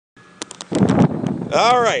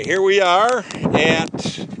Alright, here we are at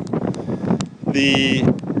the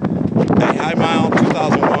high mile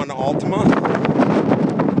 2001 Altima.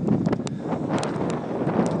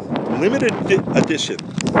 Limited edition,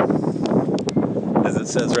 as it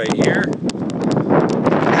says right here.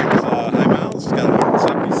 It's high miles, it's got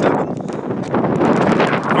 177.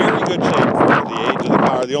 Very good shape for the age of the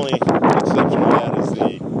car. The only exception to that is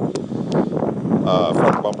the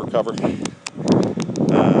front bumper cover.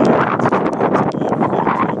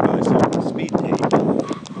 Speed tape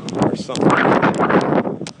or something.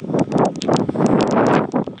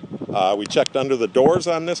 We checked under the doors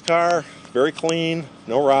on this car. Very clean,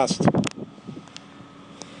 no rust.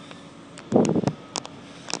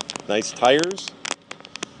 Nice tires.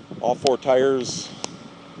 All four tires,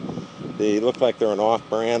 they look like they're an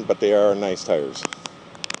off-brand, but they are nice tires.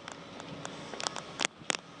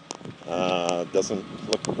 Doesn't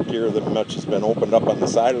look here that much has been opened up on the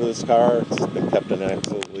side of this car. It's been kept in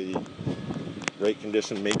absolutely great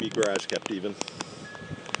condition, maybe garage kept even.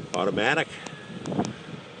 Automatic.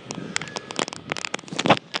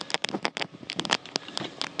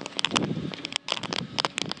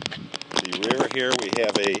 The rear here, we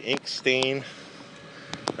have a ink stain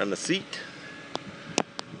on the seat.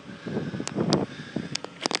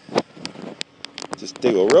 Just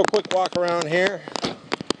do a real quick walk around here.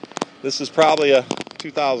 This is probably a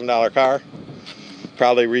 $2,000 car.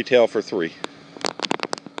 Probably retail for $3,000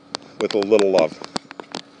 with a little love.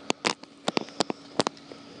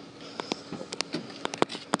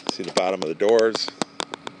 See the bottom of the doors.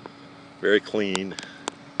 Very clean.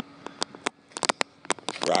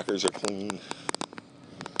 Rockers are clean.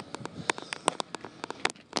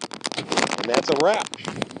 And that's a wrap.